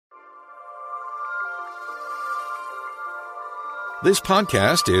This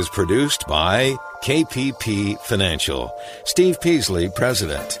podcast is produced by KPP Financial. Steve Peasley,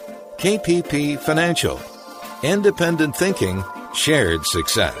 President. KPP Financial. Independent thinking, shared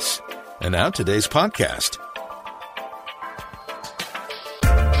success. And now today's podcast.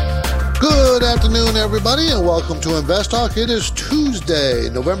 Good afternoon, everybody, and welcome to Invest Talk. It is Tuesday,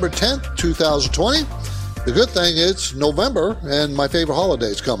 November 10th, 2020. The good thing is it's November, and my favorite holiday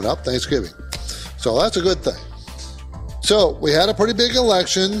is coming up, Thanksgiving. So that's a good thing. So we had a pretty big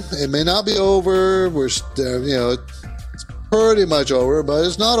election. It may not be over. It's pretty much over, but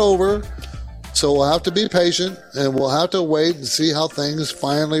it's not over. So we'll have to be patient, and we'll have to wait and see how things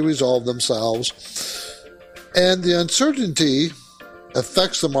finally resolve themselves. And the uncertainty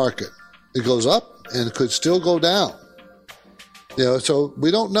affects the market. It goes up and it could still go down. So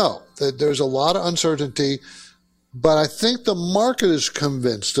we don't know. There's a lot of uncertainty, but I think the market is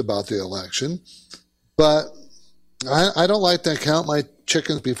convinced about the election. But I don't like to count my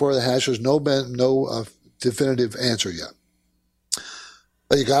chickens before they hatch. There's no definitive answer yet.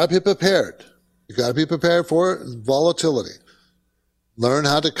 But you got to be prepared. You got to be prepared for volatility. Learn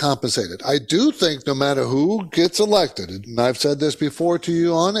how to compensate it. I do think no matter who gets elected, and I've said this before to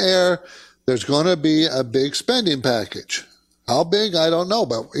you on air, there's going to be a big spending package. How big, I don't know.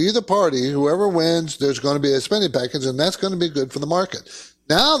 But either party, whoever wins, there's going to be a spending package, and that's going to be good for the market.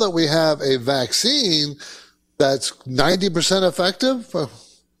 Now that we have a vaccine that's 90% effective,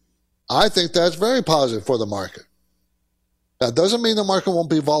 I think that's very positive for the market. That doesn't mean the market won't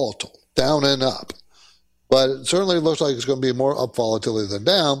be volatile, down and up. But it certainly looks like it's going to be more up volatility than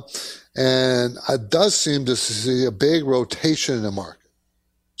down. And it does seem to see a big rotation in the market.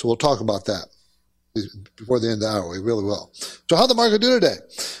 So we'll talk about that before the end of the hour. We really will. So how'd the market do today?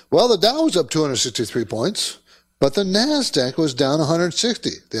 Well, the Dow was up 263 points, but the NASDAQ was down 160.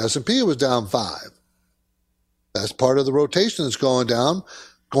 The S&P was down 5. That's part of the rotation that's going on,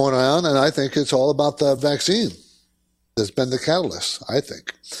 and I think it's all about the vaccine that's been the catalyst, I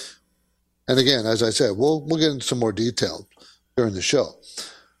think. And again, as I said, we'll get into some more detail during the show.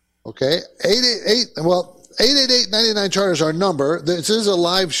 Okay, 888-99-CHART is our number. This is a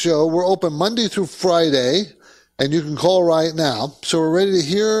live show. We're open Monday through Friday, and you can call right now. So we're ready to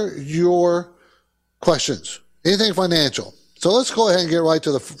hear your questions, anything financial. So let's go ahead and get right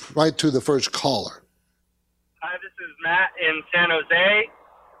to the first caller. Hi, this is Matt in San Jose.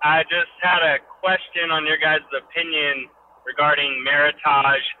 I just had a question on your guys' opinion regarding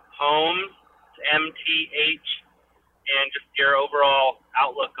Meritage Homes, MTH, and just your overall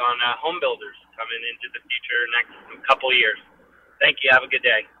outlook on home builders coming into the future next couple of years. Thank you. Have a good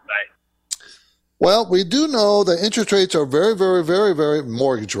day. Bye. Well, we do know that interest rates are very, very, very, very,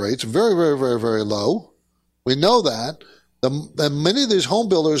 mortgage rates, very, very, very, very low. We know that. Many of these home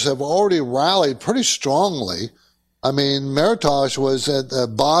builders have already rallied pretty strongly. I mean, Meritage was at the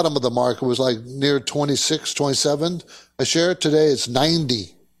bottom of the market, was like near 26, 27 a share. Today it's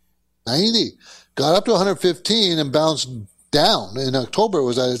 90. Got up to 115 and bounced down. In October, it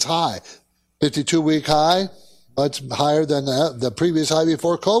was at its high. 52-week high, much higher than the previous high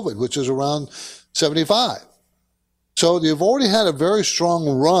before COVID, which is around 75. So you've already had a very strong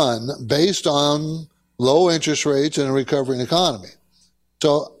run based on low interest rates and a recovering economy.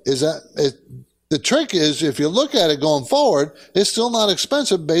 So the trick is, if you look at it going forward, it's still not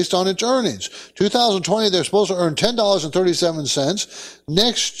expensive based on its earnings. 2020, they're supposed to earn $10.37.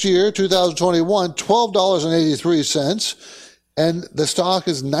 Next year, 2021, $12.83. And the stock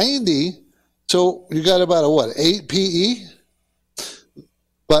is 90. So you got about 8 PE?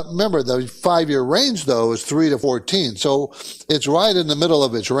 But remember, the 5-year range, though, is 3 to 14. So it's right in the middle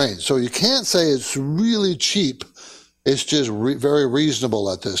of its range. So you can't say it's really cheap. It's just very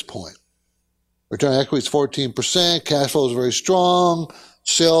reasonable at this point. Return on equity is 14%. Cash flow is very strong.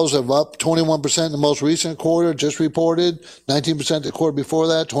 Sales have up 21% in the most recent quarter, just reported. 19% the quarter before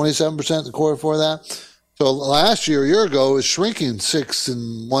that. 27% the quarter before that. So last year, a year ago, it was shrinking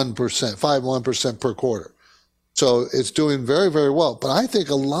 5% per quarter. So it's doing very, very well. But I think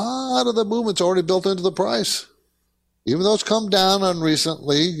a lot of the movement's already built into the price. Even though it's come down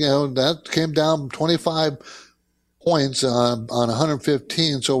recently, that came down 25 points on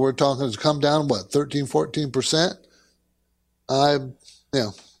 115. So we're talking, it's come down, 13, 14%?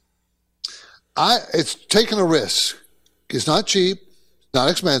 It's taking a risk. It's not cheap, not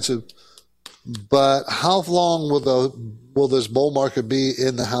expensive, but how long will this bull market be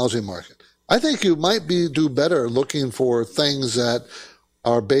in the housing market? I think you might do better looking for things that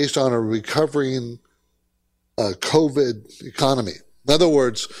are based on a recovering COVID economy. In other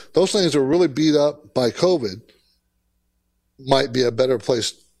words, those things that are really beat up by COVID might be a better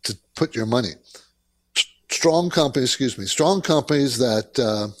place to put your money. strong companies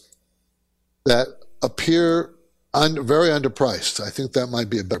that appear very underpriced. I think that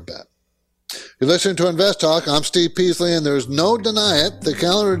might be a better bet. You're listening to Invest Talk. I'm Steve Peasley, and there's no denying it. The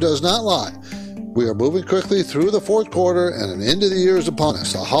calendar does not lie. We are moving quickly through the fourth quarter, and an end of the year is upon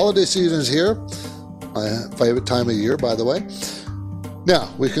us. The holiday season is here. My favorite time of year, by the way.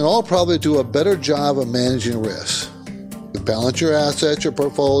 Now, we can all probably do a better job of managing risks. You can balance your assets, your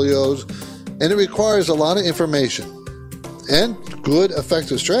portfolios, and it requires a lot of information and good,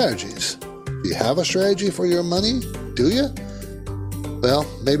 effective strategies. Do you have a strategy for your money? Do you? Well,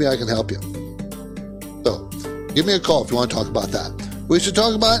 maybe I can help you. So, give me a call if you want to talk about that. We should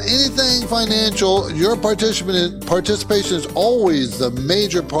talk about anything financial. Your participation is always the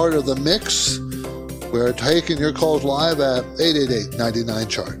major part of the mix. We're taking your calls live at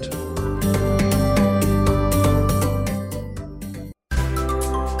 888-99-CHART.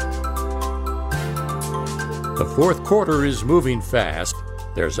 The fourth quarter is moving fast.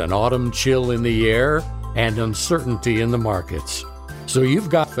 There's an autumn chill in the air and uncertainty in the markets. So you've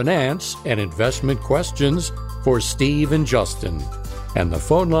got finance and investment questions for Steve and Justin. And the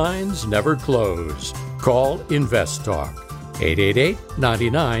phone lines never close. Call Invest Talk.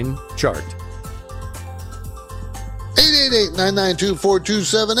 888-99-CHART.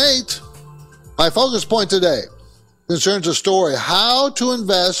 888-992-4278. My focus point today concerns a story, how to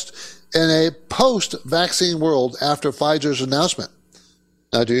invest in a post-vaccine world after Pfizer's announcement.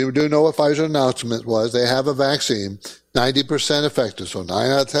 Now, do you know what Pfizer's announcement was? They have a vaccine, 90% effective, so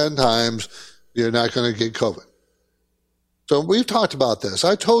 9 out of 10 times you're not going to get COVID. So we've talked about this.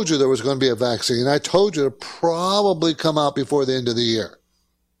 I told you there was going to be a vaccine. I told you it would probably come out before the end of the year.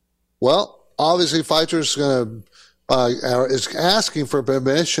 Well, obviously Pfizer is asking for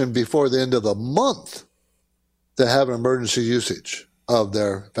permission before the end of the month to have an emergency usage of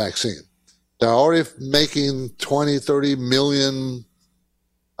their vaccine. They're already making 20, 30 million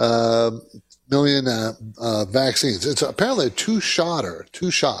vaccines. It's apparently two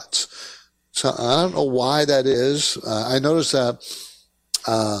shots. So I don't know why that is. I noticed that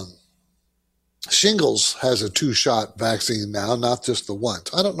shingles has a 2-shot vaccine now, not just the one.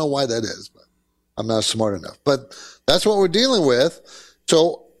 I don't know why that is, but I'm not smart enough. But that's what we're dealing with.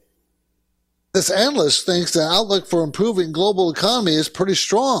 So this analyst thinks the outlook for improving global economy is pretty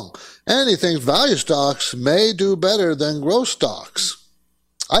strong, and he thinks value stocks may do better than growth stocks.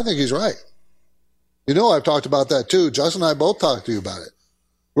 I think he's right. You know, I've talked about that too. Justin and I both talked to you about it.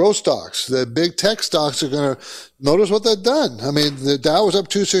 Growth stocks, the big tech stocks are going to notice what they've done. I mean, the Dow was up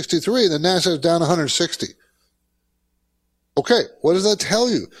 263, the Nasdaq is down 160. Okay, what does that tell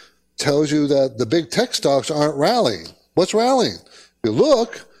you? It tells you that the big tech stocks aren't rallying. What's rallying? If you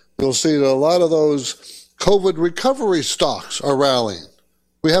look, you'll see that a lot of those COVID recovery stocks are rallying.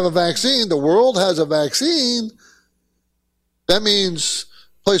 We have a vaccine. The world has a vaccine. That means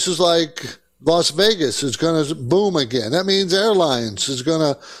places like Las Vegas is going to boom again. That means airlines is going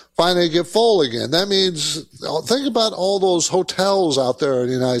to finally get full again. That means, think about all those hotels out there in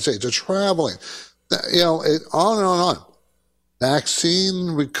the United States. They're traveling. You know, on and on and on.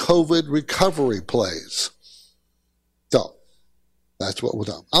 Vaccine, COVID recovery plays. So, that's what we'll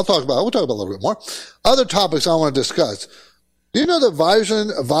do. We'll talk about a little bit more. Other topics I want to discuss. Do you know that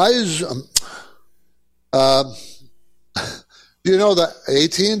you know that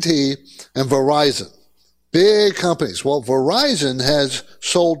AT&T and Verizon, big companies. Well, Verizon has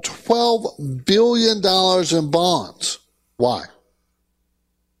sold $12 billion in bonds. Why?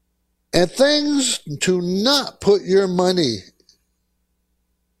 And things to not put your money.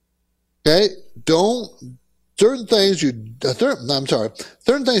 Okay? Certain things you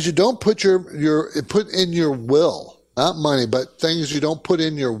don't put put in your will. Not money, but things you don't put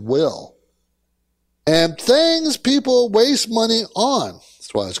in your will. And things people waste money on.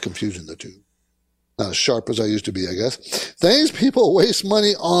 That's why it's confusing the two. Not as sharp as I used to be, I guess. Things people waste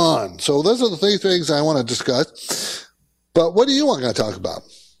money on. So those are the 3 things I want to discuss. But what do you want to talk about?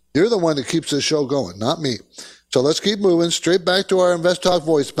 You're the one that keeps this show going, not me. So let's keep moving straight back to our Invest Talk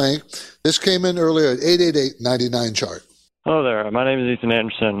voice bank. This came in earlier at 888-99-CHART. Hello there. My name is Ethan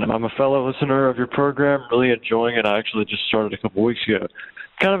Anderson. I'm a fellow listener of your program, really enjoying it. I actually just started a couple weeks ago.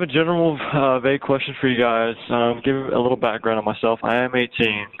 Kind of a general vague question for you guys. Give a little background on myself. I am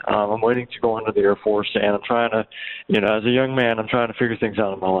 18. I'm waiting to go into the Air Force, and I'm trying to, as a young man, I'm trying to figure things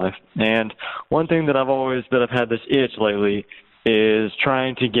out in my life. And one thing that I've had this itch lately is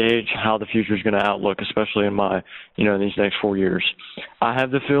trying to gauge how the future is going to outlook, especially in my, these next 4 years. I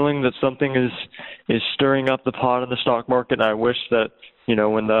have the feeling that something is stirring up the pot in the stock market. And I wish that,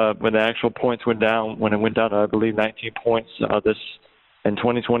 when the actual points went down, when it went down to, I believe, 19 points in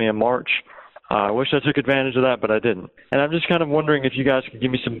 2020 in March, I wish I took advantage of that, but I didn't. And I'm just kind of wondering if you guys could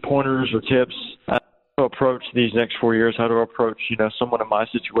give me some pointers or tips how to approach these next 4 years, how to approach, someone in my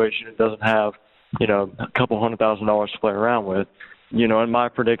situation who doesn't have, a couple $100,000 to play around with. In my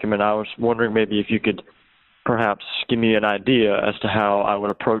predicament, I was wondering maybe if you could perhaps give me an idea as to how I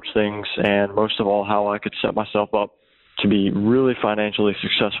would approach things, and most of all, how I could set myself up to be really financially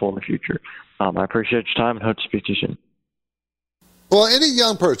successful in the future. I appreciate your time and hope to speak to you soon. Well, any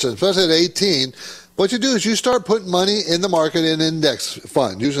young person, especially at 18, what you do is you start putting money in the market in an index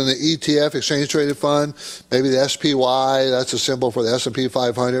fund, using the ETF, exchange traded fund, maybe the SPY, that's a symbol for the S&P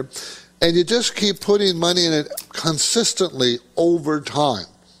 500, and you just keep putting money in it consistently over time.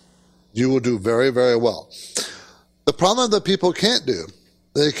 You will do very, very well. The problem that people can't do,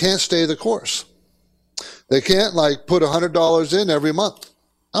 they can't stay the course. They can't put $100 in every month.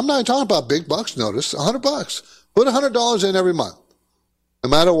 I'm not talking about big bucks, notice, $100. Put $100 in every month, no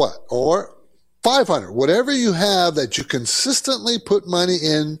matter what, or $500, whatever you have that you consistently put money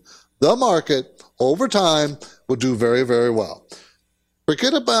in the market over time will do very, very well.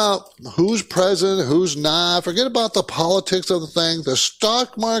 Forget about who's president, who's not. Forget about the politics of the thing. The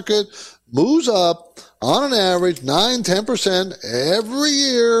stock market moves up on an average 9-10% every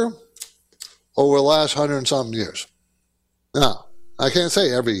year over the last 100 and something years. Now, I can't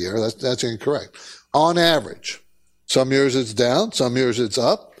say every year. That's incorrect. On average. Some years it's down. Some years it's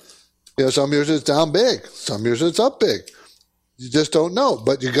up. Some years it's down big. Some years it's up big. You just don't know.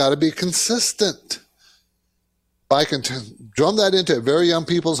 But you got to be consistent. If I can drum that into very young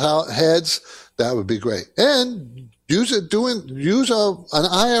people's heads, that would be great. And use an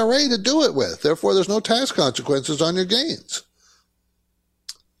IRA to do it with. Therefore, there's no tax consequences on your gains.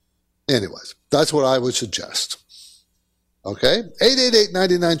 Anyways, that's what I would suggest. Okay,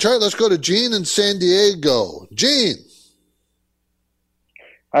 888-99-CHART. Let's go to Gene in San Diego. Gene.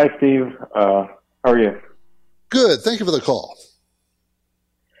 Hi, Steve. How are you? Good. Thank you for the call.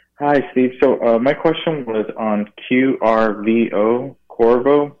 Hi, Steve. So my question was on QRVO,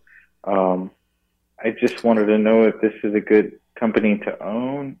 Corvo. I just wanted to know if this is a good company to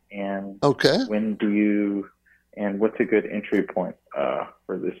own, and and what's a good entry point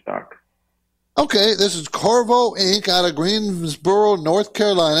for this stock? Okay, this is Corvo Inc. out of Greensboro, North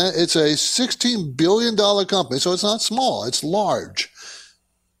Carolina. It's a $16 billion company, so it's not small. It's large.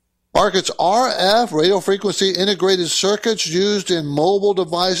 Markets RF, radio frequency integrated circuits used in mobile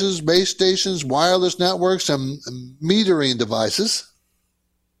devices, base stations, wireless networks, and metering devices.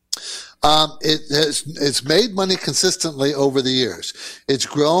 It's made money consistently over the years. It's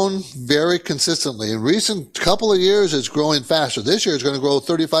grown very consistently. In recent couple of years, it's growing faster. This year, it's going to grow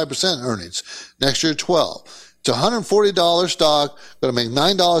 35% earnings. Next year, 12%. It's a $140 stock, going to make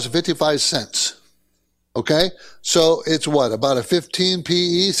 $9.55. Okay? So it's about a 15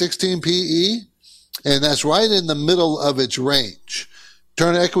 PE, 16 PE? And that's right in the middle of its range.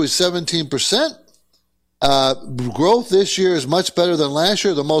 Return on equity is 17%. Growth this year is much better than last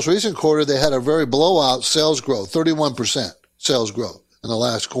year. The most recent quarter, they had a very blowout sales growth, 31% sales growth in the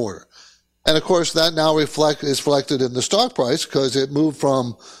last quarter. And of course, that now is reflected in the stock price because it moved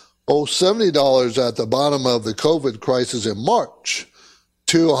from $70 at the bottom of the COVID crisis in March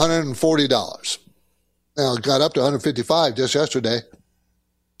to $140. Now it got up to $155 just yesterday.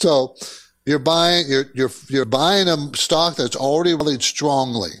 So you're buying a stock that's already rallied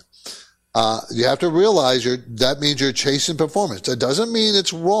strongly. You have to realize that means you're chasing performance. That doesn't mean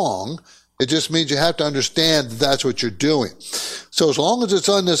it's wrong. It just means you have to understand that's what you're doing. So as long as it's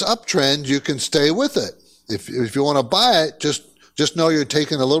on this uptrend, you can stay with it. If you want to buy it, just know you're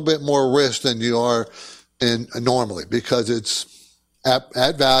taking a little bit more risk than you are normally because it's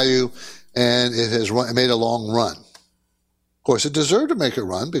at value and it has made a long run. Of course, it deserved to make a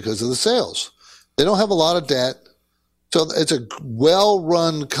run because of the sales. They don't have a lot of debt, so it's a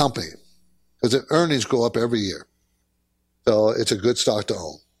well-run company. Because the earnings go up every year. So it's a good stock to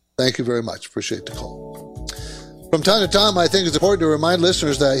own. Thank you very much. Appreciate the call. From time to time, I think it's important to remind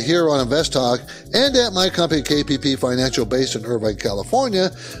listeners that here on Invest Talk and at my company, KPP Financial, based in Irvine, California,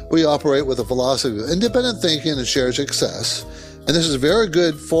 we operate with a philosophy of independent thinking and shared success. And this is very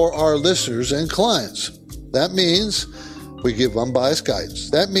good for our listeners and clients. That means we give unbiased guidance.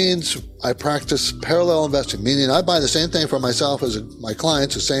 That means I practice parallel investing, meaning I buy the same thing for myself as my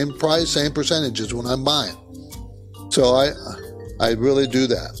clients, the same price, same percentages when I'm buying. So I really do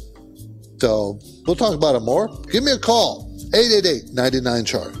that. So we'll talk about it more. Give me a call,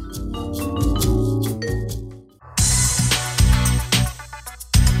 888-99-CHART.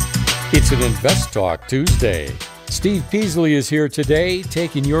 It's an Invest Talk Tuesday. Steve Peasley is here today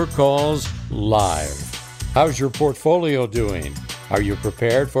taking your calls live. How's your portfolio doing? Are you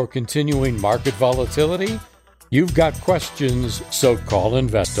prepared for continuing market volatility? You've got questions, so call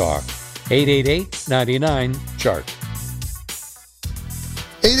InvestTalk. 888-99-CHART.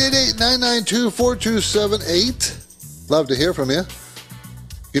 888-992-4278. Love to hear from you.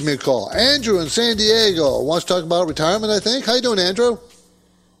 Give me a call. Andrew in San Diego wants to talk about retirement, I think. How you doing, Andrew?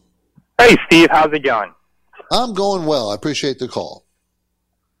 Hey, Steve. How's it going? I'm going well. I appreciate the call.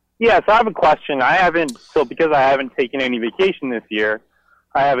 Yeah, so I have a question. Because I haven't taken any vacation this year,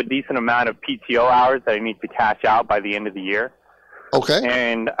 I have a decent amount of PTO hours that I need to cash out by the end of the year. Okay.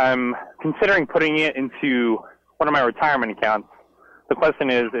 And I'm considering putting it into one of my retirement accounts. The question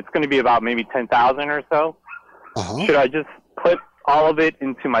is, it's going to be about maybe $10,000 or so. Uh-huh. Should I just put all of it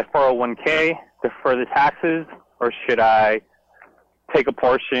into my 401k, defer the taxes, or should I take a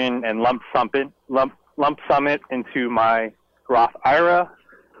portion and lump sum it into my Roth IRA,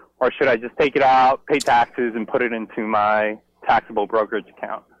 or should I just take it out, pay taxes, and put it into my taxable brokerage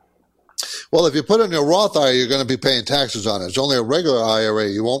account? Well, if you put it in your Roth IRA, you're going to be paying taxes on it. It's only a regular IRA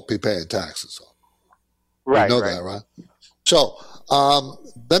you won't be paying taxes on. Right. You know that, right? So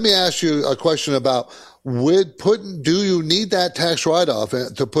let me ask you a question about do you need that tax write-off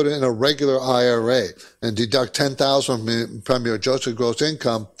to put it in a regular IRA and deduct $10,000 from your adjusted gross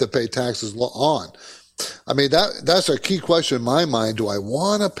income to pay taxes on? I mean, that's a key question in my mind. Do I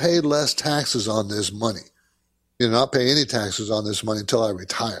want to pay less taxes on this money? Not pay any taxes on this money until I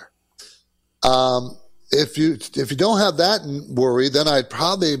retire. If you don't have that worry, then I'd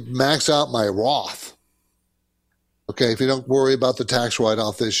probably max out my Roth. Okay, if you don't worry about the tax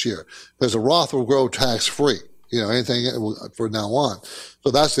write-off this year, because the Roth will grow tax-free, anything from now on.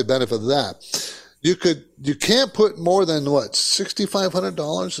 So that's the benefit of that. You can't put more than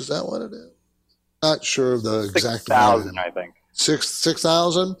 $6,500? Is that what it is? Not sure of the exact amount. 6,000, I think.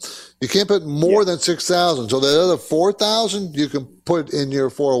 6,000? You can't put more than 6,000. So the other 4,000 you can put in your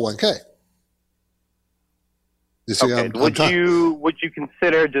 401k. You see, okay. Would you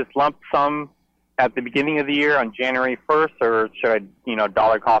consider just lump sum at the beginning of the year on January 1st, or should I,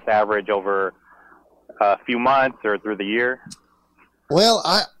 dollar cost average over a few months or through the year? Well,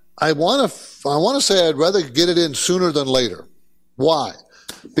 I want to say I'd rather get it in sooner than later. Why?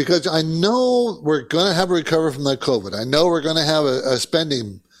 Because I know we're going to have a recovery from that COVID. I know we're going to have a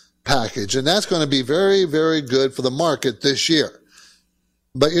spending package, and that's going to be very, very good for the market this year.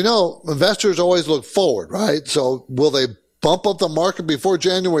 But, investors always look forward, right? So will they bump up the market before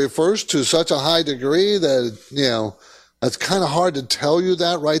January 1st to such a high degree that, that's kind of hard to tell you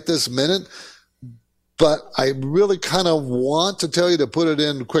that right this minute. But I really kind of want to tell you to put it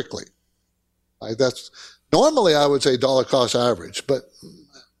in quickly. Normally I would say dollar cost average, but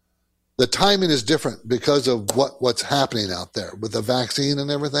the timing is different because of what's happening out there with the vaccine and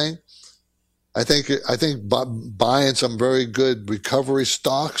everything. I think buying some very good recovery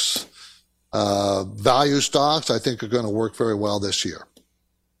stocks, value stocks, I think are going to work very well this year.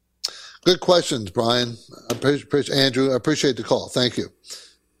 Good questions, Brian. Andrew, I appreciate the call. Thank you.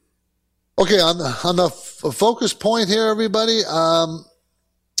 Okay, on the focus point here, everybody,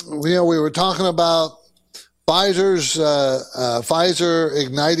 we were talking about Pfizer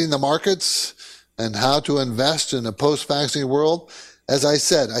igniting the markets and how to invest in a post-vaccine world. As I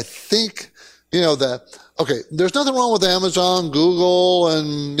said, I think, there's nothing wrong with Amazon, Google,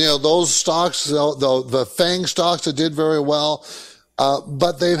 and, those stocks, the FANG stocks that did very well.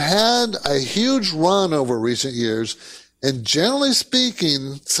 But they've had a huge run over recent years. And generally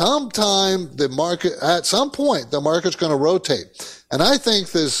speaking, at some point, the market's going to rotate. And I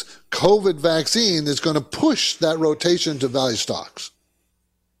think this COVID vaccine is going to push that rotation to value stocks.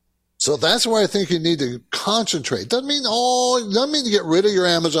 So that's where I think you need to concentrate. Doesn't mean to get rid of your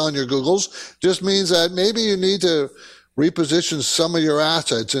Amazon, your Googles. Just means that maybe you need to reposition some of your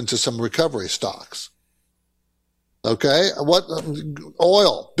assets into some recovery stocks. Okay?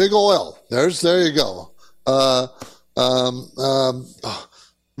 Oil, big oil. There you go.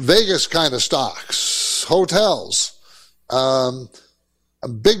 Vegas kind of stocks, hotels,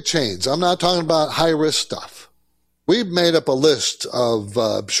 big chains. I'm not talking about high risk stuff. We've made up a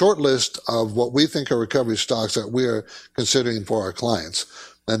short list of what we think are recovery stocks that we are considering for our clients.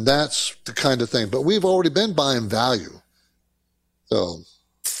 And that's the kind of thing. But we've already been buying value. So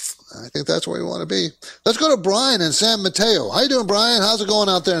I think that's where we want to be. Let's go to Brian in San Mateo. How you doing, Brian? How's it going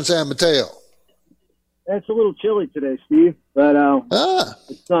out there in San Mateo? It's a little chilly today, Steve, but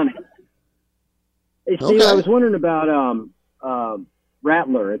it's sunny. Hey, Steve, okay. I was wondering about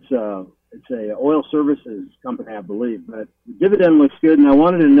Rattler. It's a oil services company, I believe, but the dividend looks good, and I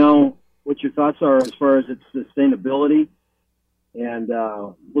wanted to know what your thoughts are as far as its sustainability and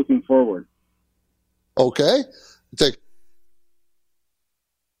looking forward. Okay.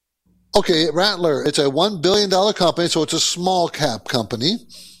 Okay, Rattler, it's a $1 billion company, so it's a small cap company.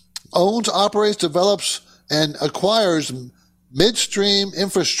 Owns, operates, develops, and acquires midstream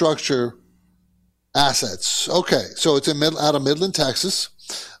infrastructure assets. Okay, so it's out of Midland, Texas.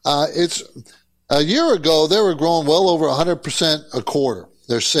 It's a year ago, they were growing well over 100% a quarter,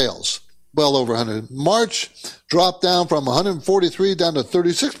 their sales. Well over 100. March dropped down from 143 down to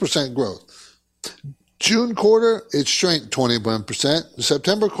 36% growth. June quarter, it shrank 21%. The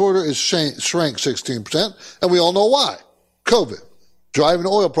September quarter, it shrank 16%. And we all know why. COVID. Driving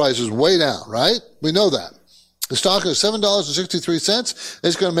oil prices way down, right? We know that. The stock is $7.63.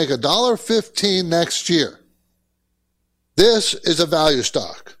 It's going to make $1.15 next year. This is a value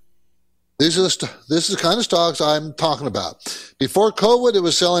stock. This is the kind of stocks I'm talking about. Before COVID, it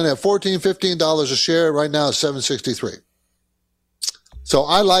was selling at $14, $15 a share. Right now, it's $7.63. So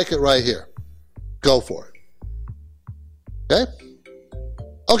I like it right here. Go for it. Okay?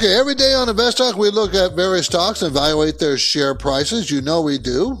 Okay, every day on InvestTalk, we look at various stocks and evaluate their share prices. You know we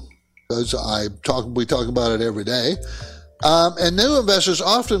do, because we talk about it every day. And new investors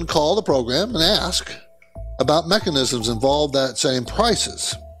often call the program and ask about mechanisms involved that setting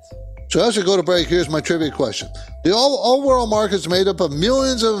prices. So as we go to break, here's my trivia question. The overall market is made up of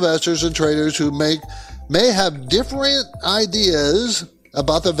millions of investors and traders who may have different ideas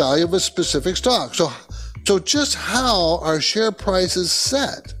about the value of a specific stock. So just how are share prices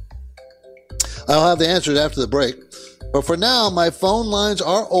set? I'll have the answers after the break. But for now, my phone lines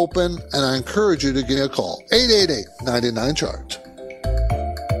are open, and I encourage you to give me a call. 888-99-CHART.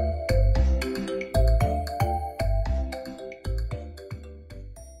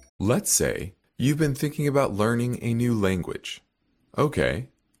 Let's say you've been thinking about learning a new language. Okay,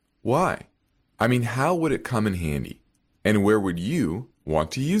 why? I mean, how would it come in handy? And where would you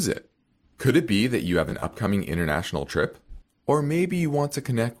want to use it? Could it be that you have an upcoming international trip? Or maybe you want to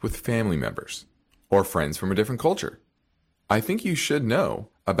connect with family members or friends from a different culture? I think you should know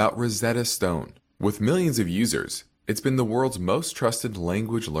about Rosetta Stone. With millions of users, it's been the world's most trusted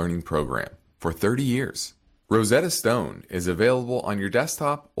language learning program for 30 years. Rosetta Stone is available on your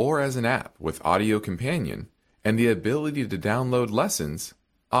desktop or as an app with Audio Companion and the ability to download lessons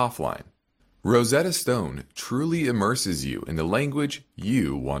offline. Rosetta Stone truly immerses you in the language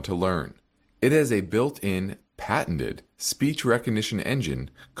you want to learn. It has a built-in, patented speech recognition engine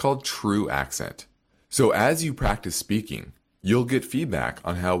called True Accent. So as you practice speaking, you'll get feedback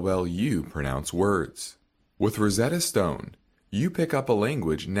on how well you pronounce words. With Rosetta Stone, you pick up a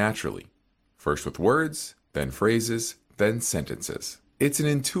language naturally, first with words, then phrases, then sentences. It's an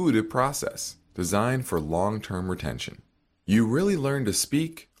intuitive process designed for long-term retention. You really learn to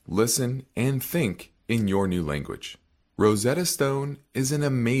speak, listen, and think in your new language. Rosetta Stone is an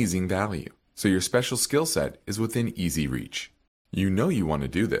amazing value, so your special skill set is within easy reach. You know you want to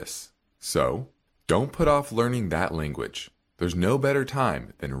do this, so don't put off learning that language. There's no better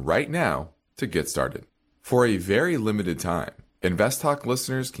time than right now to get started. For a very limited time, InvestTalk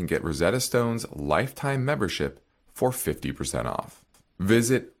listeners can get Rosetta Stone's lifetime membership for 50% off.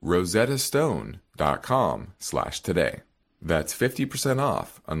 Visit rosettastone.com/today. That's 50%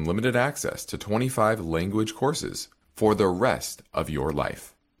 off unlimited access to 25 language courses for the rest of your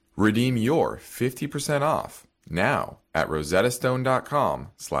life. Redeem your 50% off now at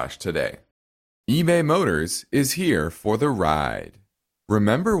rosettastone.com/today. eBay Motors is here for the ride.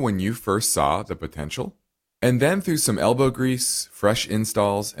 Remember when you first saw the potential? And then through some elbow grease, fresh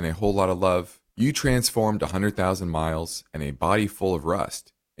installs, and a whole lot of love, you transformed 100,000 miles and a body full of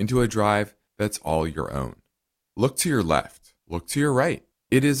rust into a drive that's all your own. Look to your left. Look to your right.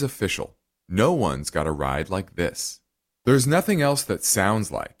 It is official. No one's got a ride like this. There's nothing else that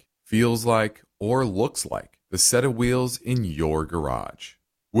sounds like, feels like, or looks like the set of wheels in your garage.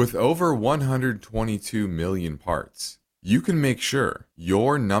 With over 122 million parts, you can make sure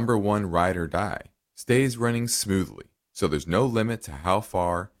your number one ride or die stays running smoothly, so there's no limit to how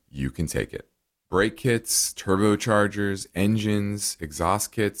far you can take it. Brake kits, turbochargers, engines,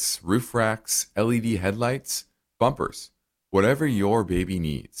 exhaust kits, roof racks, LED headlights, bumpers, whatever your baby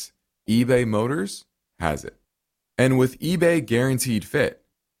needs, eBay Motors has it. And with eBay Guaranteed Fit,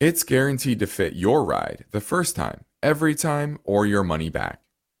 it's guaranteed to fit your ride the first time, every time, or your money back.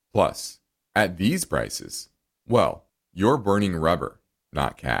 Plus, at these prices, well, you're burning rubber,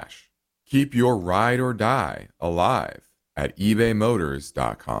 not cash. Keep your ride or die alive at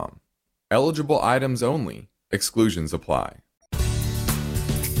ebaymotors.com. Eligible items only. Exclusions apply.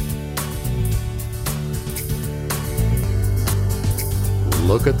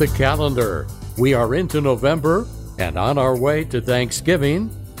 Look at the calendar. We are into November and on our way to Thanksgiving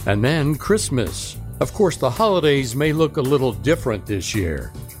and then Christmas. Of course, the holidays may look a little different this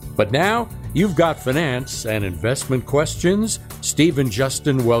year, But now you've got finance and investment questions. Steve and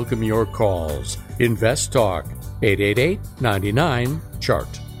Justin welcome your calls. Invest Talk,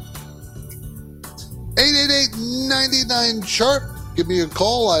 888-99-CHART. 888-99-CHART. Give me a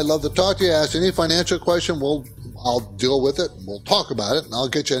call. I'd love to talk to you. Ask any financial question. I'll deal with it. We'll talk about it, and I'll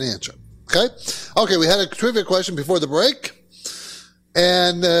get you an answer. Okay, we had a trivia question before the break.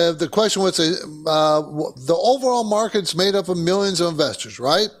 And the question was, the overall market's made up of millions of investors,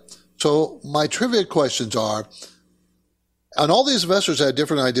 right? So my trivia questions are, and all these investors had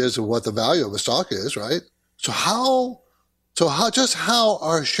different ideas of what the value of a stock is, right? So how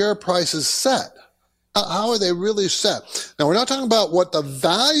are share prices set? How are they really set? Now, we're not talking about what the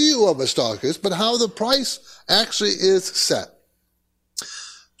value of a stock is, but how the price actually is set.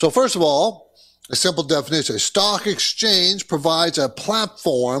 So first of all, a simple definition. A stock exchange provides a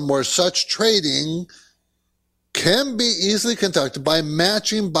platform where such trading can be easily conducted by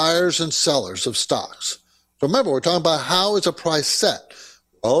matching buyers and sellers of stocks. So remember, we're talking about how is a price set.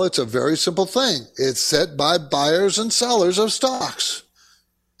 Well, it's a very simple thing. It's set by buyers and sellers of stocks.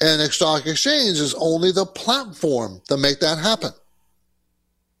 And a stock exchange is only the platform to make that happen.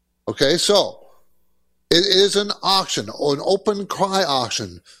 Okay, so it is an auction, or an open cry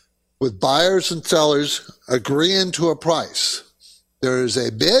auction, with buyers and sellers agreeing to a price. There is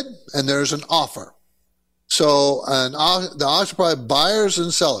a bid and there's an offer. So the auction price, buyers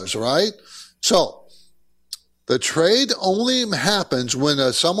and sellers, right? So the trade only happens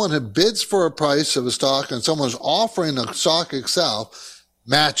when someone who bids for a price of a stock and someone's offering a stock itself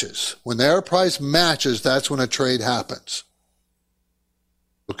matches. When their price matches, that's when a trade happens.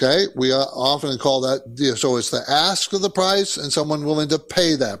 Okay? We often call that, so it's the ask of the price and someone willing to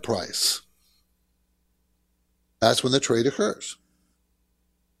pay that price. That's when the trade occurs.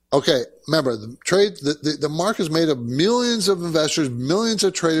 Okay, remember, the market is made of millions of investors, millions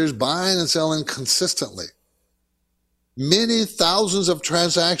of traders buying and selling consistently. Many thousands of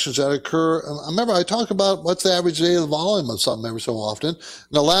transactions that occur. Remember, I talk about what's the average daily volume of something every so often. And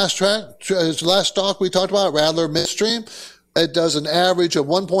the last stock we talked about, Rattler Midstream, it does an average of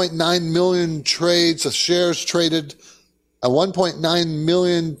 1.9 million trades of shares traded, 1.9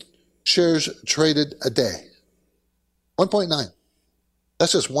 million shares traded a day. 1.9.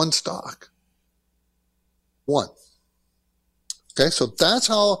 That's just one stock. One. Okay, so that's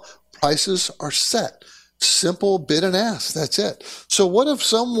how prices are set. Simple bid and ask. That's it. So what if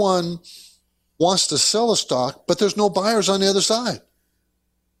someone wants to sell a stock, but there's no buyers on the other side?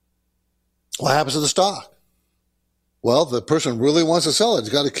 What happens to the stock? Well, the person really wants to sell it. He's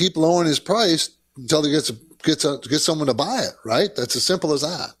got to keep lowering his price until he gets someone to buy it, right? That's as simple as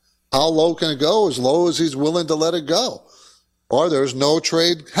that. How low can it go? As low as he's willing to let it go. Or there's no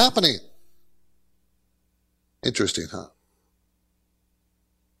trade happening. Interesting, huh?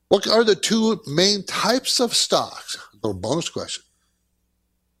 What are the two main types of stocks? A little bonus question.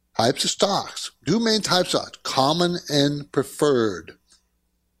 Types of stocks. Two main types of stocks, common and preferred.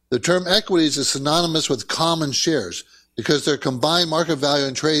 The term equities is synonymous with common shares because their combined market value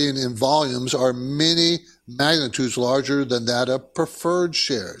and trading in volumes are many magnitudes larger than that of preferred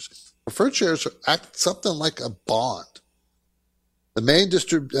shares. Preferred shares act something like a bond. The main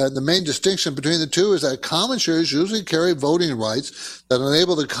distinction between the two is that common shares usually carry voting rights that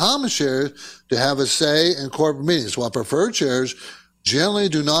enable the common shares to have a say in corporate meetings, while preferred shares generally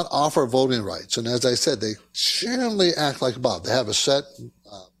do not offer voting rights. And as I said, they generally act like a bond. They have a set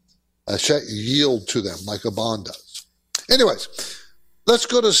yield to them, like a bond does. Anyways, let's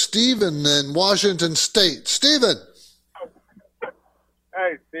go to Stephen in Washington State. Stephen.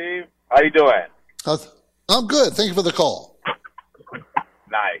 Hey, Steve. How you doing? I'm good. Thank you for the call.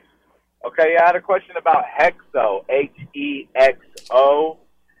 Nice. Okay, I had a question about Hexo, Hexo.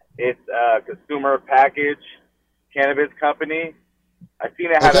 It's a consumer package cannabis company. I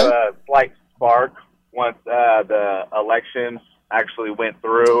seen it had a slight spark once the elections actually went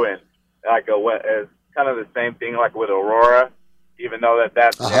through, and it's kind of the same thing like with Aurora, even though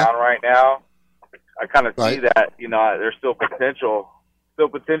that's down right now. I kind of see that, there's still potential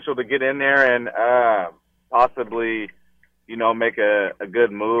to get in there and possibly make a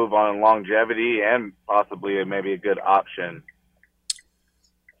good move on longevity and possibly maybe a good option.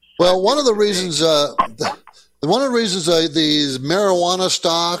 Well, one of the reasons these marijuana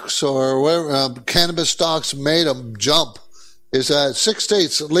stocks or whatever, cannabis stocks made a jump is that 6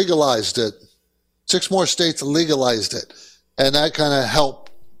 states legalized it. 6 more states legalized it, and that kind of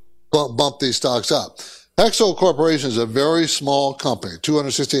helped bump these stocks up. Hexo Corporation is a very small company,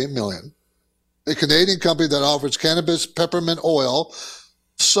 $268 million. A Canadian company that offers cannabis, peppermint oil,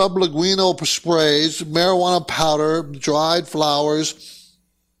 sublingual sprays, marijuana powder, dried flowers,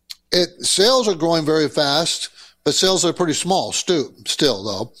 Sales are growing very fast, but sales are pretty small still,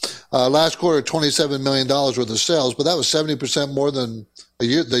 though. Last quarter, $27 million worth of sales, but that was 70% more than the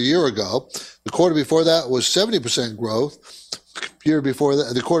year ago. The quarter before that was 70% growth.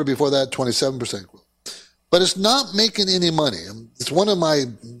 The quarter before that, 27% growth. But it's not making any money. It's one of my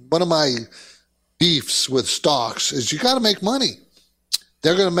beefs with stocks is you got to make money.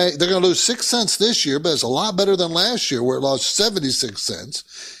 They're going to lose 6 cents this year, but it's a lot better than last year where it lost 76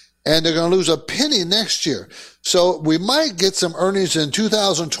 cents. And they're going to lose a penny next year. So we might get some earnings in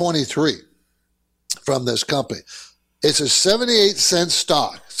 2023 from this company. It's a 78-cent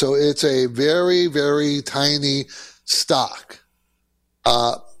stock. So it's a very, very tiny stock.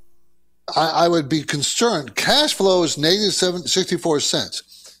 I would be concerned. Cash flow is negative 64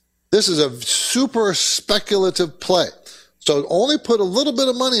 cents. This is a super speculative play. So only put a little bit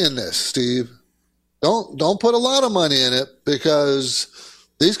of money in this, Steve. Don't put a lot of money in it because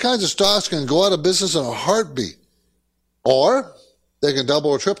these kinds of stocks can go out of business in a heartbeat, or they can double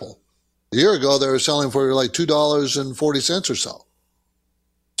or triple. A year ago, they were selling for like $2.40 or so.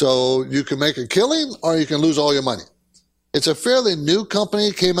 So you can make a killing, or you can lose all your money. It's a fairly new company.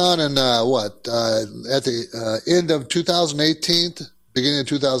 It came out in at the end of 2018, beginning of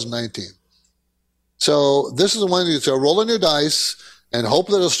 2019. So this is the one that's rolling your dice and hope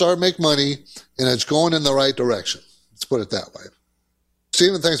that it'll start make money, and it's going in the right direction. Let's put it that way.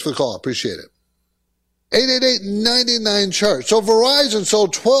 Stephen, thanks for the call. Appreciate it. 888-99-CHART. So Verizon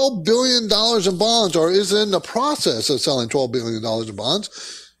sold $12 billion in bonds, or is in the process of selling $12 billion in bonds.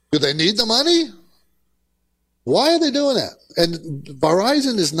 Do they need the money? Why are they doing that? And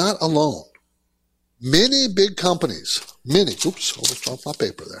Verizon is not alone. Many big companies, almost dropped my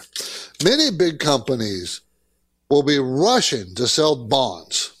paper there. Many big companies will be rushing to sell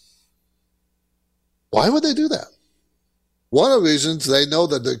bonds. Why would they do that? One of the reasons, they know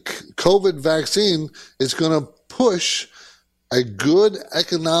that the COVID vaccine is going to push a good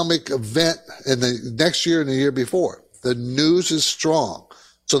economic event in the next year and the year before. The news is strong.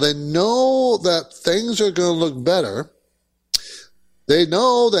 So they know that things are going to look better. They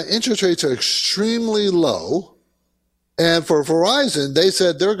know that interest rates are extremely low. And for Verizon, they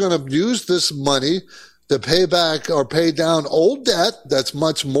said they're going to use this money to pay back or pay down old debt that's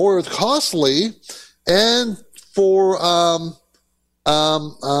much more costly, and for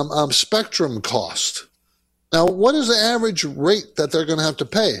spectrum cost. Now, what is the average rate that they're going to have to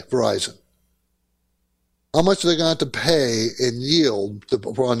pay, Verizon? How much are they going to have to pay in yield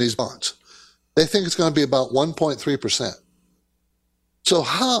on these bonds? They think it's going to be about 1.3%. So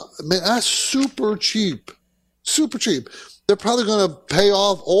that's super cheap. Super cheap. They're probably going to pay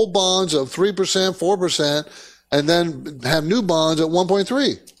off old bonds of 3%, 4%, and then have new bonds at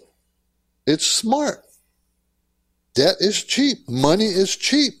 1.3%. It's smart. Debt is cheap. Money is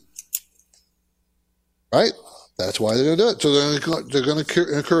cheap. Right? That's why they're going to do it. So they're going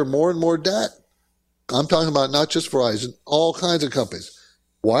to incur more and more debt. I'm talking about not just Verizon, all kinds of companies.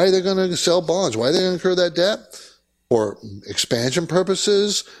 Why are they going to sell bonds? Why are they going to incur that debt? For expansion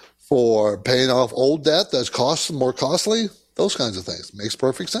purposes, for paying off old debt that's more costly, those kinds of things. Makes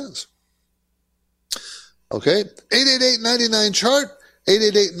perfect sense. Okay, 888-99-CHART,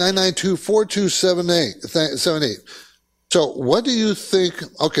 888-992-4278. So what do you think?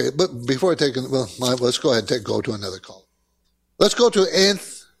 Okay, but before I take it, let's go ahead and go to another call. Let's go to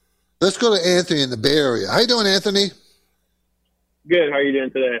Anthony in the Bay Area. How you doing, Anthony? Good. How are you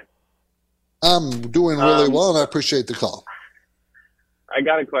doing today? I'm doing really well, and I appreciate the call. I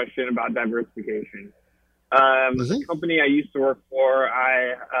got a question about diversification. The company I used to work for,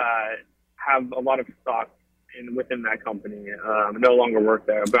 I have a lot of stock within that company. No longer work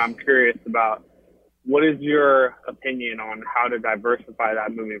there, but I'm curious about what is your opinion on how to diversify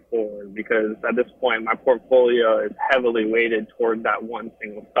that moving forward? Because at this point, my portfolio is heavily weighted toward that one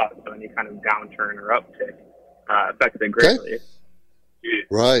single stock, so any kind of downturn or uptick affects it greatly. Okay.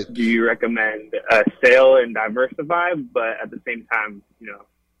 Right. Do you recommend a sale and diversify, but at the same time,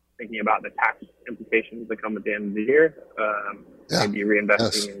 thinking about the tax implications that come at the end of the year, maybe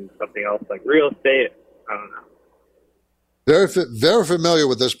reinvesting in something else like real estate? I don't know. Very familiar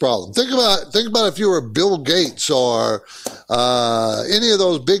with this problem. Think about if you were Bill Gates or any of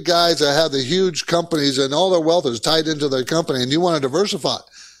those big guys that have the huge companies and all their wealth is tied into their company, and you want to diversify.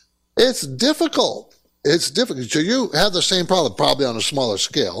 It's difficult. It's difficult. So you have the same problem, probably on a smaller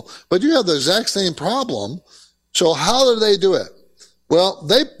scale, but you have the exact same problem. So how do they do it? Well,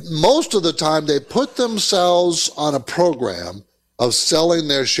 most of the time they put themselves on a program of selling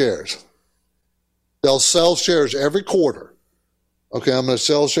their shares. They'll sell shares every quarter. Okay, I'm going to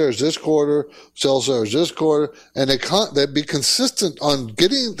sell shares this quarter, sell shares this quarter, and they'd be consistent on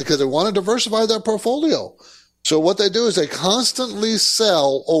getting, because they want to diversify their portfolio. So what they do is they constantly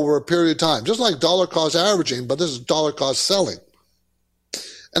sell over a period of time, just like dollar cost averaging, but this is dollar cost selling.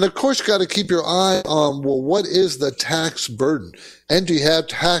 And of course, you got to keep your eye on, well, what is the tax burden? And do you have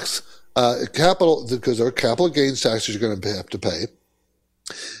tax capital, because there are capital gains taxes you're going to have to pay.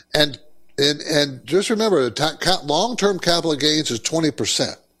 And just remember, long-term capital gains is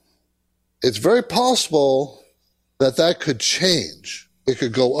 20%. It's very possible that could change. It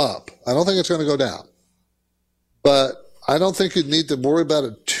could go up. I don't think it's going to go down. But I don't think you'd need to worry about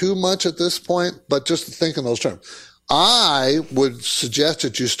it too much at this point, but just to think in those terms. I would suggest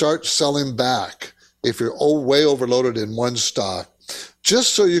that you start selling back if you're way overloaded in one stock,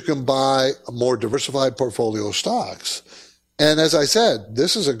 just so you can buy a more diversified portfolio of stocks. And as I said,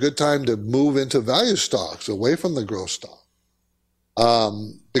 this is a good time to move into value stocks, away from the growth stock,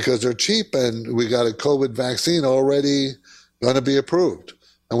 because they're cheap, and we got a COVID vaccine already going to be approved.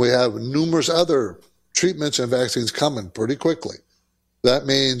 And we have numerous other treatments and vaccines coming pretty quickly. That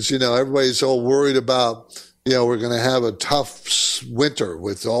means, everybody's all worried about, we're going to have a tough winter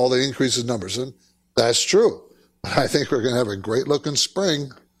with all the increases in numbers. And that's true. But I think we're going to have a great looking spring.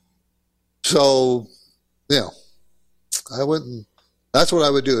 So, that's what I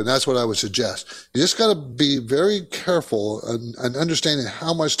would do, and that's what I would suggest. You just got to be very careful and understanding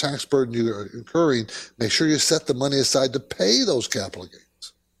how much tax burden you are incurring. Make sure you set the money aside to pay those capital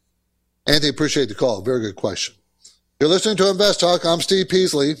gains. Anthony, appreciate the call. Very good question. You're listening to Invest Talk. I'm Steve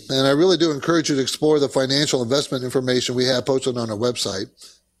Peasley, and I really do encourage you to explore the financial investment information we have posted on our website.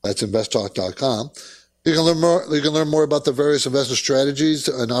 That's investtalk.com. You can learn more about the various investment strategies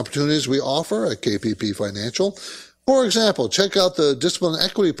and opportunities we offer at KPP Financial. For example, check out the Discipline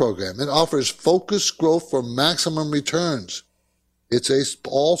Equity Program. It offers focused growth for maximum returns. It's a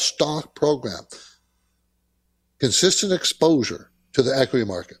all-stock program. Consistent exposure to the equity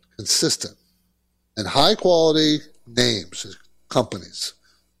market. Consistent. And high-quality names, companies.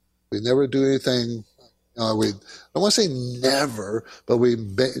 We never do anything. I don't want to say never, but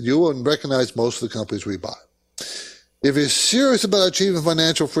you will recognize most of the companies we buy. If you're serious about achieving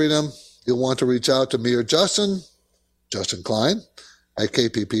financial freedom, you'll want to reach out to me or Justin Klein at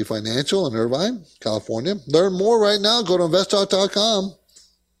KPP Financial in Irvine, California. Learn more right now. Go to investtalk.com.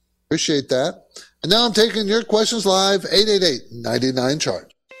 Appreciate that. And now I'm taking your questions live,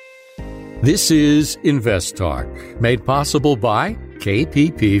 888-99-CHART. This is Invest Talk, made possible by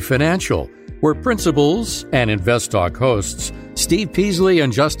KPP Financial, where principals and Invest Talk hosts Steve Peasley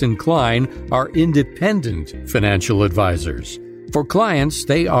and Justin Klein are independent financial advisors. For clients,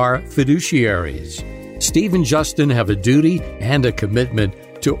 they are fiduciaries. Steve and Justin have a duty and a commitment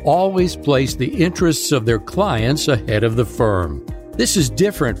to always place the interests of their clients ahead of the firm. This is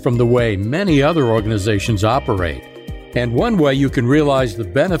different from the way many other organizations operate. And one way you can realize the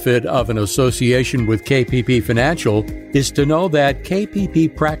benefit of an association with KPP Financial is to know that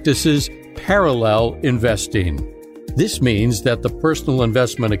KPP practices parallel investing. This means that the personal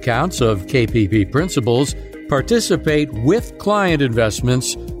investment accounts of KPP principals participate with client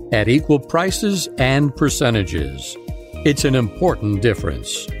investments at equal prices and percentages. It's an important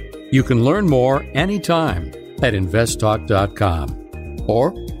difference. You can learn more anytime at investtalk.com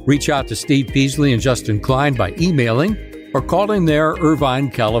or reach out to Steve Peasley and Justin Klein by emailing or calling their Irvine,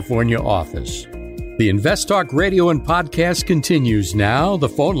 California office. The Invest Talk radio and podcast continues now. The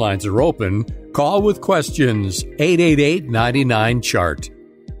phone lines are open. Call with questions, 888-99-CHART.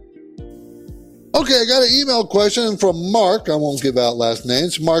 Okay, I got an email question from Mark. I won't give out last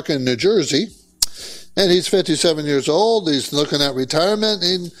names. Mark in New Jersey. And he's 57 years old. He's looking at retirement.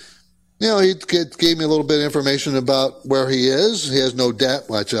 And, he gave me a little bit of information about where he is. He has no debt,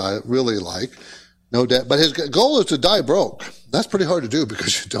 which I really like. No debt. But his goal is to die broke. That's pretty hard to do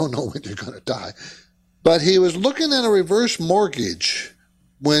because you don't know when you're going to die. But he was looking at a reverse mortgage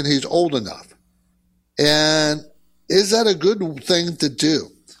when he's old enough. And is that a good thing to do?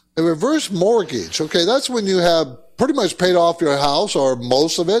 A reverse mortgage, okay, that's when you have pretty much paid off your house or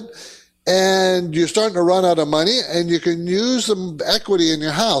most of it, and you're starting to run out of money, and you can use some equity in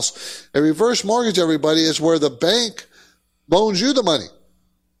your house. A reverse mortgage, everybody, is where the bank loans you the money,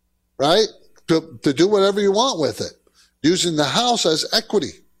 right, to do whatever you want with it, using the house as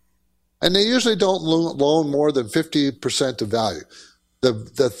equity. And they usually don't loan more than 50% of value. The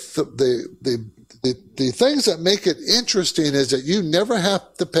things that make it interesting is that you never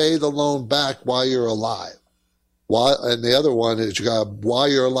have to pay the loan back while you're alive. And the other one is you got while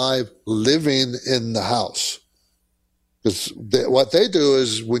you're alive living in the house. Because what they do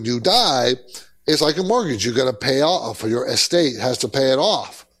is when you die, it's like a mortgage. You got to pay off. Your estate has to pay it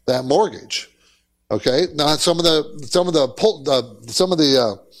off, that mortgage. Okay. Now, some of the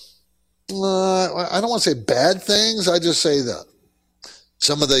I don't want to say bad things. I just say that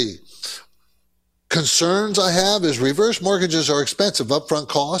some of the concerns I have is reverse mortgages are expensive. Upfront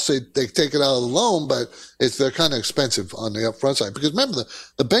costs, they take it out of the loan, but they're kind of expensive on the upfront side. Because remember,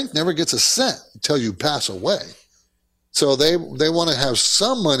 the bank never gets a cent until you pass away. So they want to have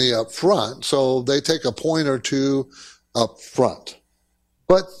some money up front, so they take a point or two up front.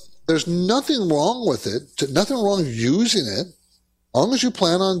 But there's nothing wrong with it, nothing wrong using it, as long as you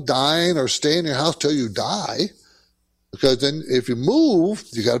plan on dying or stay in your house till you die. Because then if you move,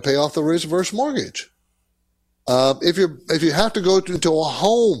 you got to pay off the reverse mortgage. If you have to go into a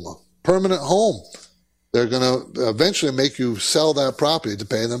home, permanent home, they're going to eventually make you sell that property to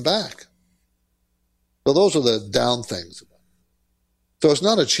pay them back. So those are the down things. So it's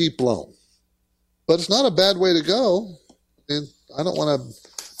not a cheap loan, but it's not a bad way to go. And I don't want to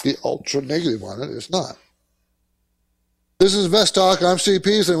be ultra negative on it. It's not. This is Invest Talk. I'm Steve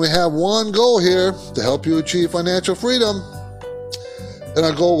Peasley, and we have one goal here to help you achieve financial freedom. And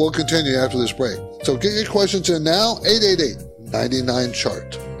our goal will continue after this break. So get your questions in now,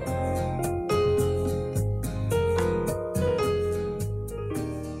 888-99-CHART.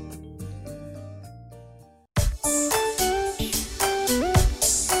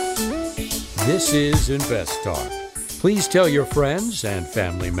 This is Invest Talk. Please tell your friends and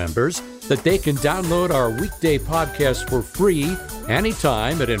family members that they can download our weekday podcast for free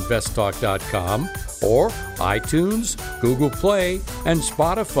anytime at investtalk.com or iTunes, Google Play, and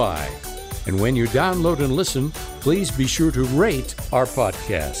Spotify. And when you download and listen, please be sure to rate our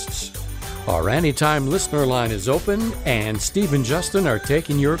podcasts. Our Anytime listener line is open, and Steve and Justin are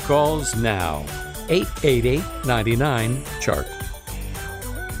taking your calls now. 888-99-CHART.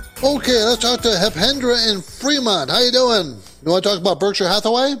 Okay, let's talk to Hephendra in Fremont. How you doing? You want to talk about Berkshire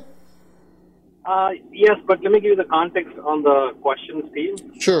Hathaway? Yes, but let me give you the context on the question, Steve.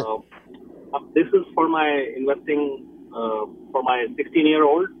 Sure. This is for my investing for my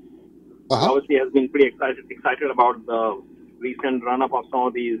 16-year-old. Obviously, has been pretty excited about the recent run-up of some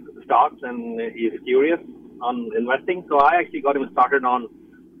of these stocks, and he's curious on investing. So I actually got him started on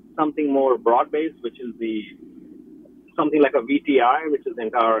something more broad-based, which is something like a VTI, which is the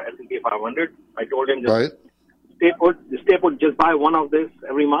entire S&P 500. I told him just stay put, just buy one of this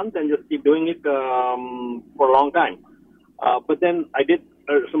every month and just keep doing it for a long time. But then I did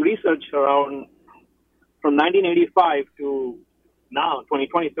some research around from 1985 to now,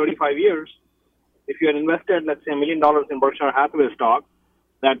 2020, 35 years. If you had invested, let's say, $1 million in Berkshire Hathaway stock,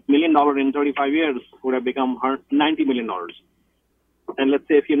 that $1 million in 35 years would have become $90 million. And let's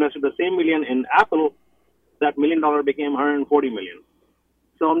say if you invested the same million in Apple, that $1 million became $140 million.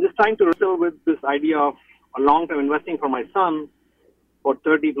 So I'm just trying to wrestle with this idea of a long-term investing for my son for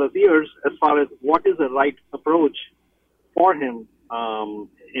 30 plus years as far as what is the right approach for him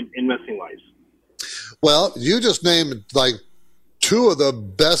in investing wise. Well, you just named like two of the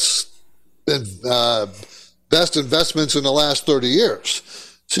best investments in the last 30 years.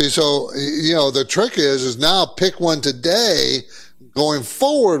 See, so, the trick is now pick one today. Going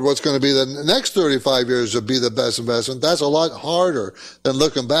forward, what's going to be the next 35 years to be the best investment? That's a lot harder than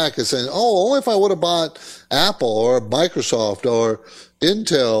looking back and saying, only if I would have bought Apple or Microsoft or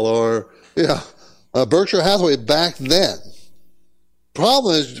Intel or, Berkshire Hathaway back then.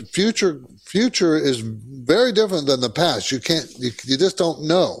 Problem is, future is very different than the past. You just don't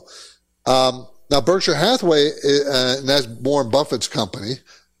know. Now, Berkshire Hathaway, and that's Warren Buffett's company,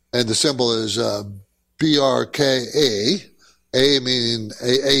 and the symbol is BRKA. A meaning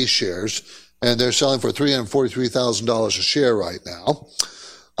AA shares, and they're selling for $343,000 a share right now.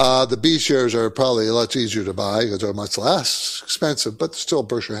 The B shares are probably a lot easier to buy because they're much less expensive, but still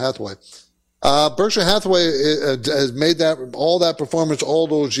Berkshire Hathaway. Berkshire Hathaway has made all that performance all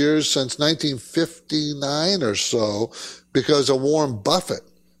those years since 1959 or so because of Warren Buffett,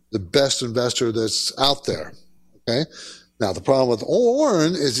 the best investor that's out there. Okay. Now the problem with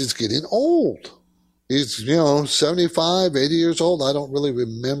Warren is he's getting old. He's, 75, 80 years old. I don't really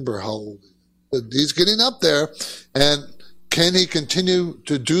remember how old. But he's getting up there. And can he continue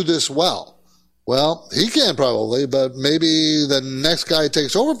to do this well? Well, he can probably, but maybe the next guy who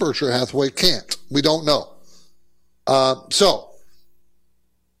takes over Berkshire Hathaway can't. We don't know. So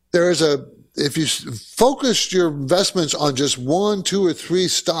if you focus your investments on just 1, 2, or 3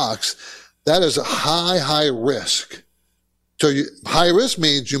 stocks, that is a high risk. So high risk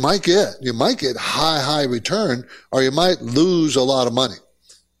means you might get high return, or you might lose a lot of money.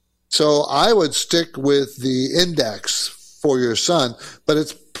 So I would stick with the index for your son, but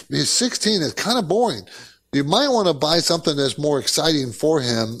it's he's 16. It's kind of boring. You might want to buy something that's more exciting for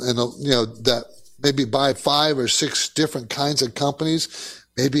him, and that maybe buy 5 or 6 different kinds of companies,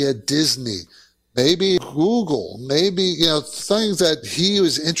 maybe a Disney, maybe Google, maybe things that he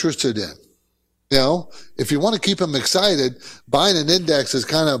was interested in. If you want to keep him excited, buying an index is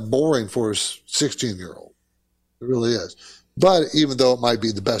kind of boring for a 16-year-old. It really is. But even though it might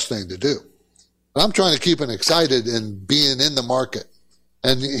be the best thing to do. But I'm trying to keep him excited and being in the market.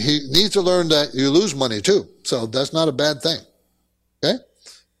 And he needs to learn that you lose money too. So that's not a bad thing. Okay?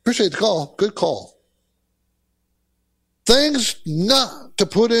 Appreciate the call. Good call. Things not to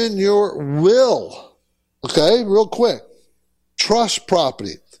put in your will. Okay? Real quick. Trust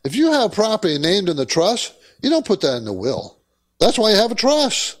property. If you have property named in the trust, you don't put that in the will. That's why you have a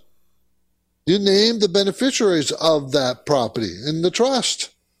trust. You name the beneficiaries of that property in the trust.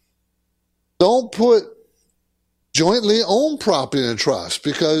 Don't put jointly owned property in a trust,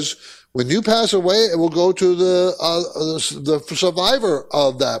 because when you pass away, it will go to the survivor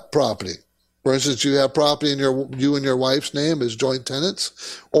of that property. For instance, you have property in you and your wife's name as joint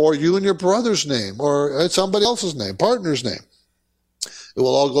tenants, or you and your brother's name, or somebody else's name, partner's name. It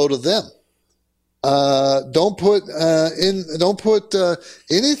will all go to them. Don't put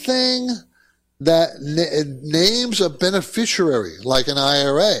anything that names a beneficiary, like an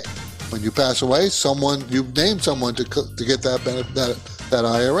IRA. When you pass away, you name someone to get that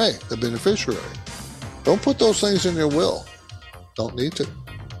IRA, the beneficiary. Don't put those things in your will. Don't need to.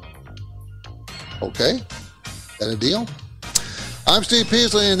 Okay? That a deal? I'm Steve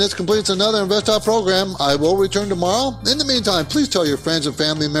Peasley, and this completes another Invest Talk program. I will return tomorrow. In the meantime, please tell your friends and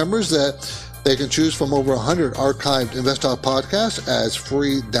family members that they can choose from over 100 archived Invest Talk podcasts as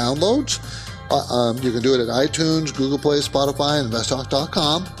free downloads. You can do it at iTunes, Google Play, Spotify, and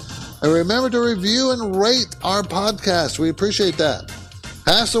investtalk.com. And remember to review and rate our podcast. We appreciate that.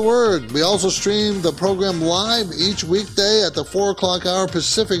 Pass the word. We also stream the program live each weekday at the 4 o'clock hour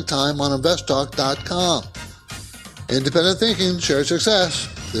Pacific time on investtalk.com. Independent thinking, shared success.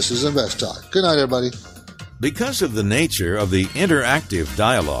 This is Invest Talk. Good night, everybody. Because of the nature of the interactive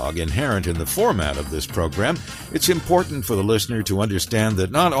dialogue inherent in the format of this program, it's important for the listener to understand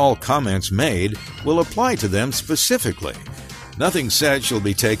that not all comments made will apply to them specifically. Nothing said shall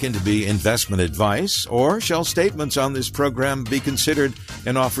be taken to be investment advice, or shall statements on this program be considered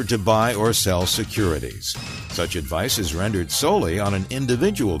an offer to buy or sell securities. Such advice is rendered solely on an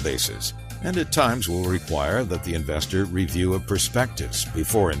individual basis, and at times will require that the investor review a prospectus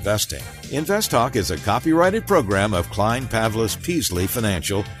before investing. Invest Talk is a copyrighted program of Klein Pavlis Peasley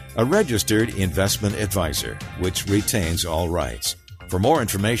Financial, a registered investment advisor, which retains all rights. For more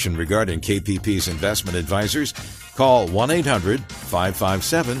information regarding KPP's investment advisors, call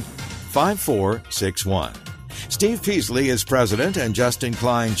 1-800-557-5461. Steve Peasley is President and Justin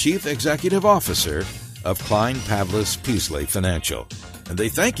Klein Chief Executive Officer of Klein Pavlis Peasley Financial. And they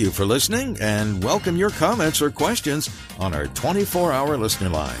thank you for listening and welcome your comments or questions on our 24-hour listener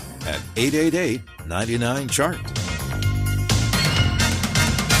line at 888-99-CHART.